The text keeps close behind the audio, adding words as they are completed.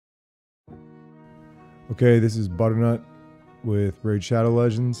Okay, this is Butternut with Raid Shadow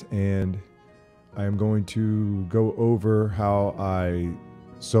Legends, and I am going to go over how I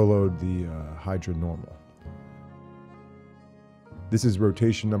soloed the Hydra normal. This is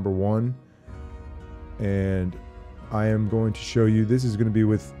rotation number 1, and I am going to show you, this is going to be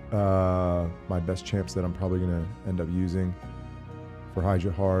with my best champs that I'm probably going to end up using for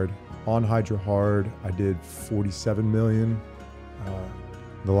Hydra Hard. On Hydra Hard, I did 47 million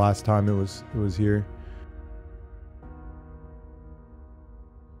the last time it was here.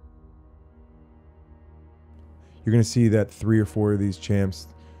 You're going to see that 3 or 4 of these champs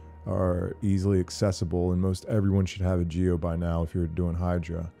are easily accessible, and most everyone should have a Geo by now if you're doing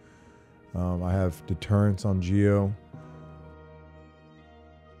Hydra. I have Deterrence on Geo,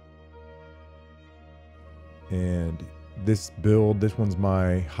 and this build, this one's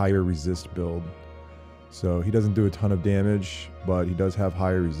my higher resist build. So he doesn't do a ton of damage, but he does have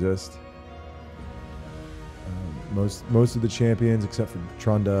higher resist. Most of the champions, except for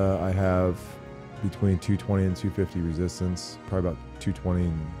Trunda, I have between 220 and 250 resistance, probably about 220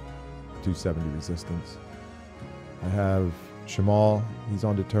 and 270 resistance. I have Shamal, he's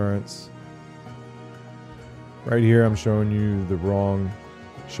on Deterrence. Right here I'm showing you the wrong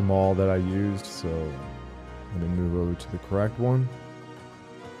Shamal that I used, so I'm going to move over to the correct one.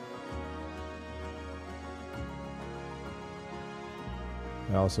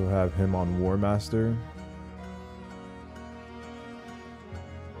 I also have him on War Master.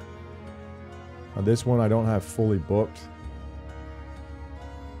 Now this one I don't have fully booked.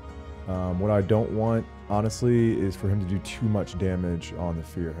 What I don't want, honestly, is for him to do too much damage on the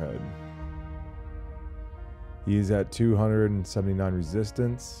Fearhead. He's at 279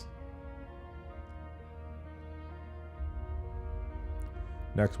 resistance.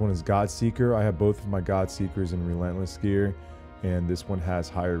 Next one is Godseeker. I have both of my Godseekers in Relentless gear, and this one has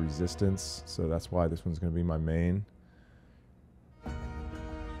higher resistance, so that's why this one's going to be my main.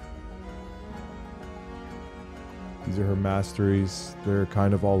 These are her masteries. They're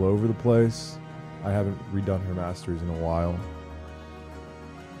kind of all over the place. I haven't redone her masteries in a while.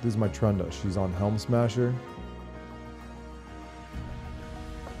 This is my Trunda. She's on Helm Smasher.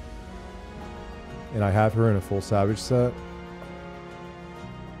 And I have her in a full Savage set.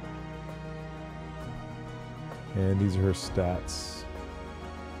 And these are her stats.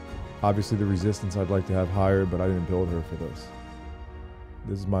 Obviously the resistance I'd like to have higher, but I didn't build her for this.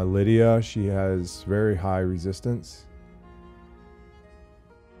 This is my Lydia. She has very high resistance.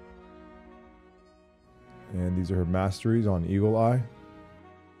 And these are her masteries on Eagle Eye.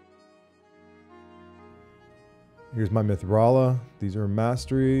 Here's my Mithrala. These are her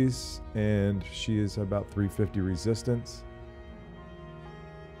masteries, and she is about 350 resistance.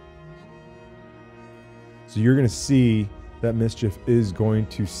 So you're going to see that Mischief is going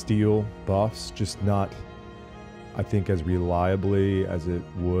to steal buffs, just not, I think, as reliably as it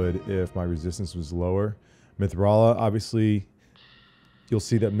would if my resistance was lower. Mithrala, obviously, you'll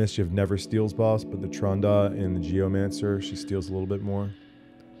see that Mischief never steals buffs, but the Trunda and the Geomancer, she steals a little bit more.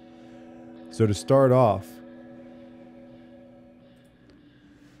 So to start off,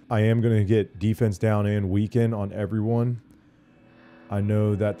 I am going to get defense down and weaken on everyone. I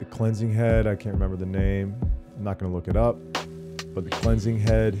know that the Cleansing Head, I can't remember the name, I'm not going to look it up, but the Cleansing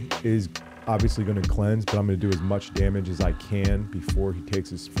Head is obviously going to cleanse, but I'm going to do as much damage as I can before he takes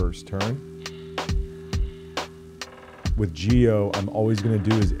his first turn. With Geo, I'm always going to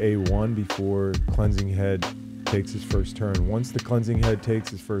do his A1 before Cleansing Head takes his first turn. Once the Cleansing Head takes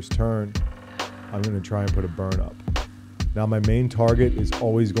his first turn, I'm going to try and put a burn up. Now my main target is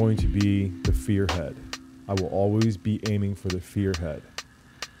always going to be the Fearhead. I will always be aiming for the Fearhead,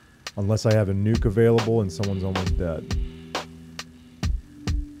 unless I have a nuke available and someone's almost dead.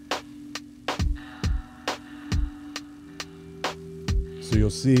 So you'll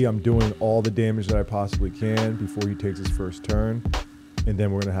see I'm doing all the damage that I possibly can before he takes his first turn, and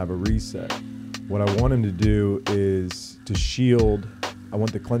then we're going to have a reset. What I want him to do is to shield, I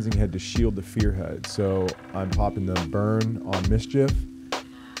want the Cleansing Head to shield the Fearhead, so I'm popping the burn on Mischief.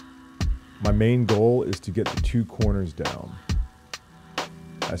 My main goal is to get the 2 corners down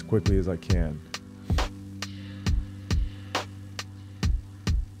as quickly as I can.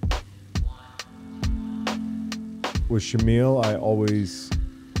 With Shamil, I always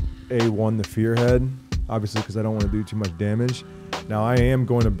A1 the Fearhead, obviously because I don't want to do too much damage. Now I am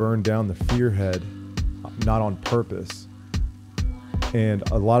going to burn down the Fearhead, not on purpose. And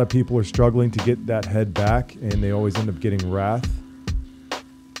a lot of people are struggling to get that head back, and they always end up getting Wrath.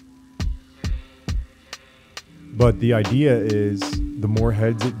 But the idea is the more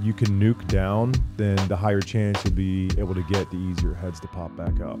heads that you can nuke down, then the higher chance you'll be able to get the easier heads to pop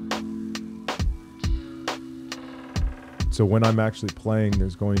back up. So when I'm actually playing,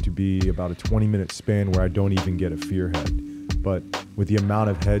 there's going to be about a 20-minute span where I don't even get a fear head. But with the amount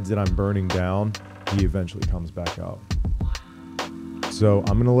of heads that I'm burning down, he eventually comes back out. So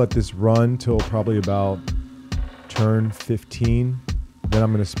I'm going to let this run till probably about turn 15. Then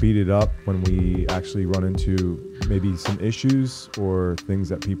I'm going to speed it up when we actually run into maybe some issues or things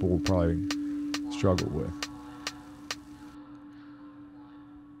that people will probably struggle with.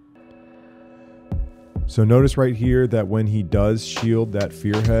 So notice right here that when he does shield that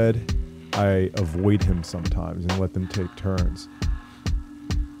fear head, I avoid him sometimes and let them take turns.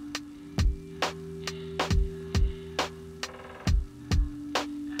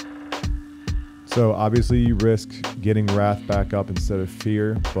 So obviously you risk getting Wrath back up instead of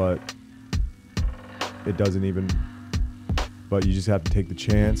Fear, but it doesn't even, but you just have to take the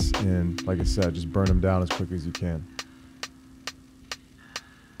chance and, like I said, just burn them down as quickly as you can.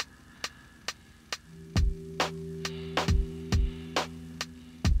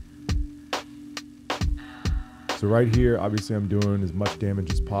 So right here, obviously I'm doing as much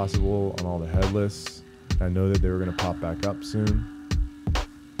damage as possible on all the headless. I know that they were going to pop back up soon.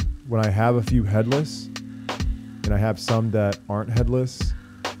 When I have a few headless, and I have some that aren't headless,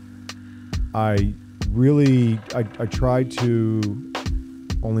 I try to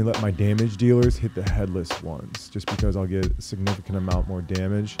only let my damage dealers hit the headless ones, just because I'll get a significant amount more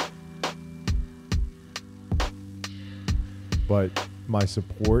damage. But my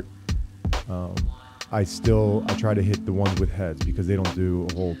support, I try to hit the ones with heads because they don't do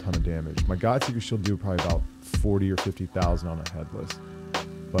a whole ton of damage. My Godseeker she'll do probably about 40 or 50,000 on a headless,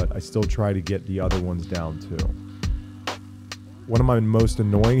 but I still try to get the other ones down too. One of my most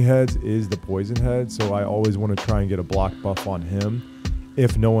annoying heads is the poison head, so I always want to try and get a block buff on him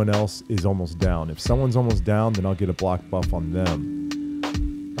if no one else is almost down. If someone's almost down, then I'll get a block buff on them,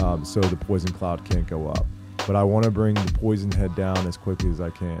 so the poison cloud can't go up. But I want to bring the poison head down as quickly as I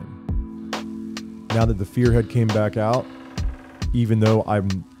can. Now that the fear head came back out, even though I'm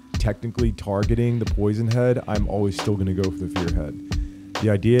technically targeting the poison head, I'm always still going to go for the fear head. The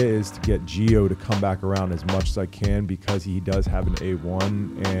idea is to get Geo to come back around as much as I can because he does have an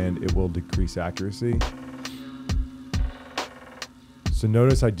A1 and it will decrease accuracy. So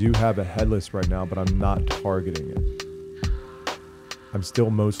notice I do have a headless right now, but I'm not targeting it. I'm still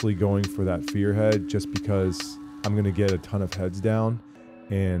mostly going for that fear head just because I'm going to get a ton of heads down,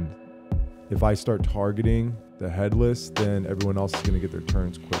 and if I start targeting the headless, then everyone else is going to get their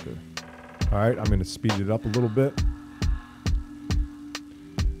turns quicker. All right, I'm going to speed it up a little bit.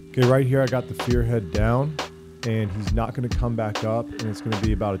 Okay, right here I got the fear head down, and he's not going to come back up, and it's going to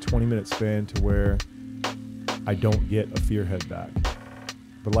be about a 20-minute span to where I don't get a fear head back.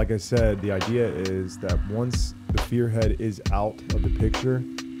 But like I said, the idea is that once the fear head is out of the picture,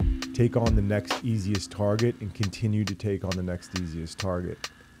 take on the next easiest target and continue to take on the next easiest target.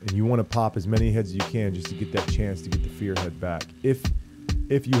 And you want to pop as many heads as you can just to get that chance to get the fear head back. If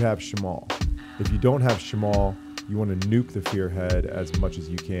you have Shamal. If you don't have Shamal, you want to nuke the fear head as much as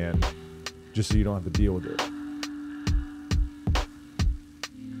you can, just so you don't have to deal with it.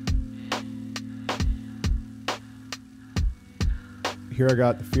 Here I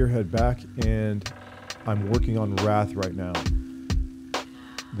got the fear head back, and I'm working on Wrath right now.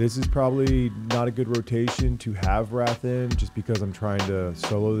 This is probably not a good rotation to have Wrath in, just because I'm trying to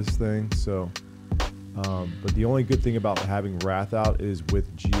solo this thing. So, but the only good thing about having Wrath out is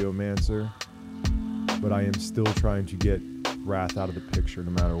with Geomancer. But I am still trying to get Wrath out of the picture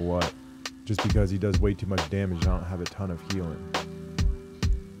no matter what, just because he does way too much damage and I don't have a ton of healing.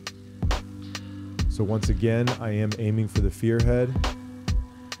 So once again, I am aiming for the fear head,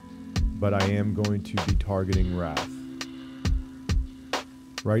 but I am going to be targeting Wrath.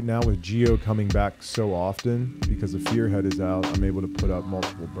 Right now with Geo coming back so often, because the fear head is out, I'm able to put up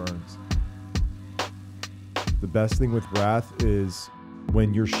multiple burns. The best thing with Wrath is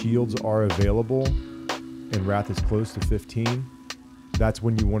when your shields are available and Wrath is close to 15, that's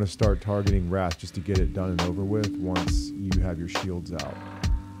when you want to start targeting Wrath just to get it done and over with once you have your shields out.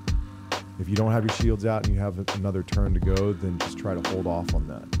 If you don't have your shields out and you have another turn to go, then just try to hold off on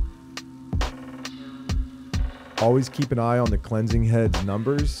that. Always keep an eye on the cleansing head's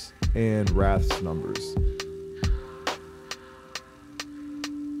numbers and Wrath's numbers.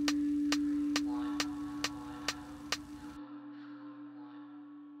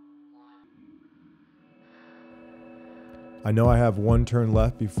 I know I have one turn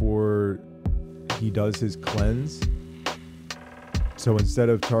left before he does his cleanse. So instead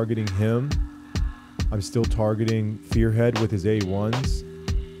of targeting him, I'm still targeting Fearhead with his A1s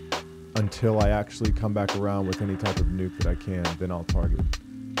until I actually come back around with any type of nuke that I can. Then I'll target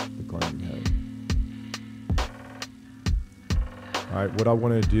the cleansing head. All right, what I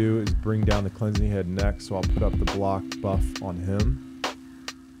want to do is bring down the cleansing head next, so I'll put up the block buff on him.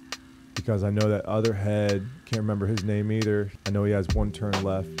 Because I know that other head, can't remember his name either. I know he has 1 turn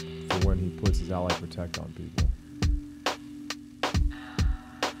left for when he puts his ally protect on people.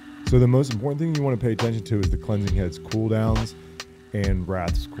 So the most important thing you want to pay attention to is the cleansing head's cooldowns and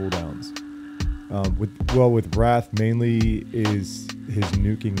Wrath's cooldowns. With Wrath mainly is his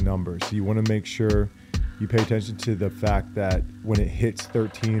nuking number. So you want to make sure you pay attention to the fact that when it hits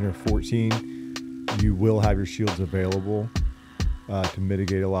 13 or 14, you will have your shields available to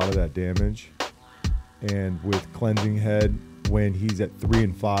mitigate a lot of that damage. And with Cleansing Head, when he's at 3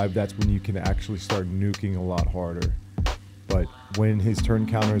 and 5, that's when you can actually start nuking a lot harder. But when his turn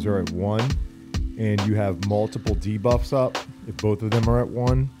counters are at 1 and you have multiple debuffs up, if both of them are at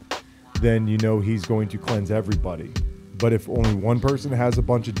 1, then you know he's going to cleanse everybody. But if only one person has a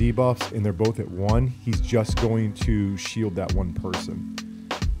bunch of debuffs and they're both at 1, he's just going to shield that one person.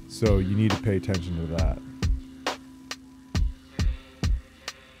 So you need to pay attention to that.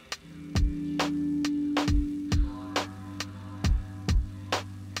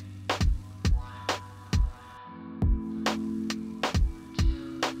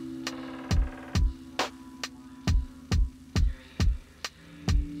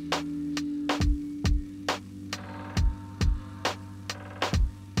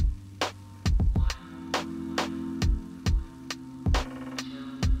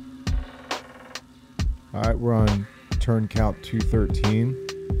 All right, we're on turn count 213.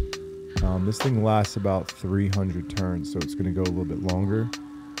 This thing lasts about 300 turns, so it's going to go a little bit longer.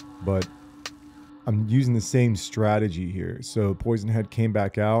 But I'm using the same strategy here. So Poison Head came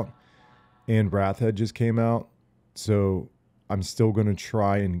back out, and Wrath Head just came out. So I'm still going to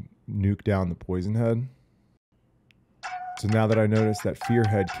try and nuke down the Poison Head. So now that I noticed that Fear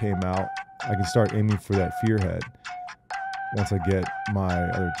Head came out, I can start aiming for that Fear Head once I get my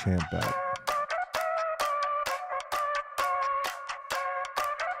other champ back.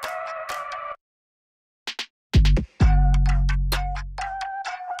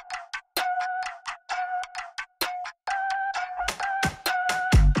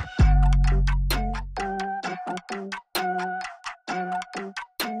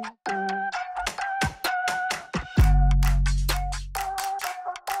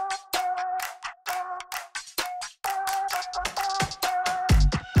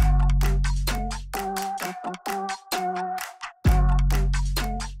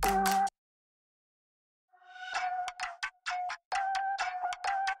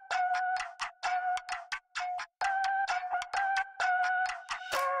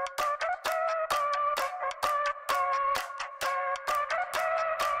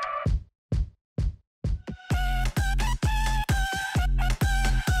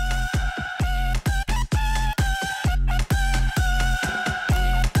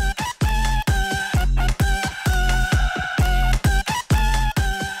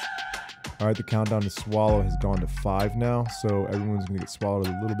 All right, the countdown to swallow has gone to 5 now, so everyone's gonna get swallowed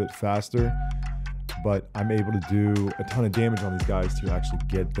a little bit faster, but I'm able to do a ton of damage on these guys to actually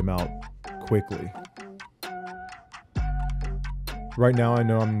get them out quickly. Right now, I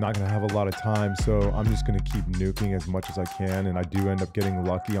know I'm not gonna have a lot of time, so I'm just gonna keep nuking as much as I can, and I do end up getting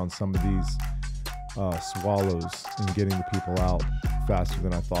lucky on some of these swallows and getting the people out faster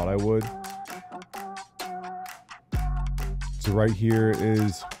than I thought I would. So right here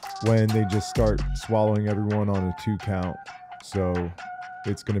is when they just start swallowing everyone on a 2 count. So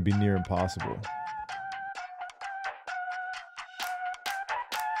it's going to be near impossible.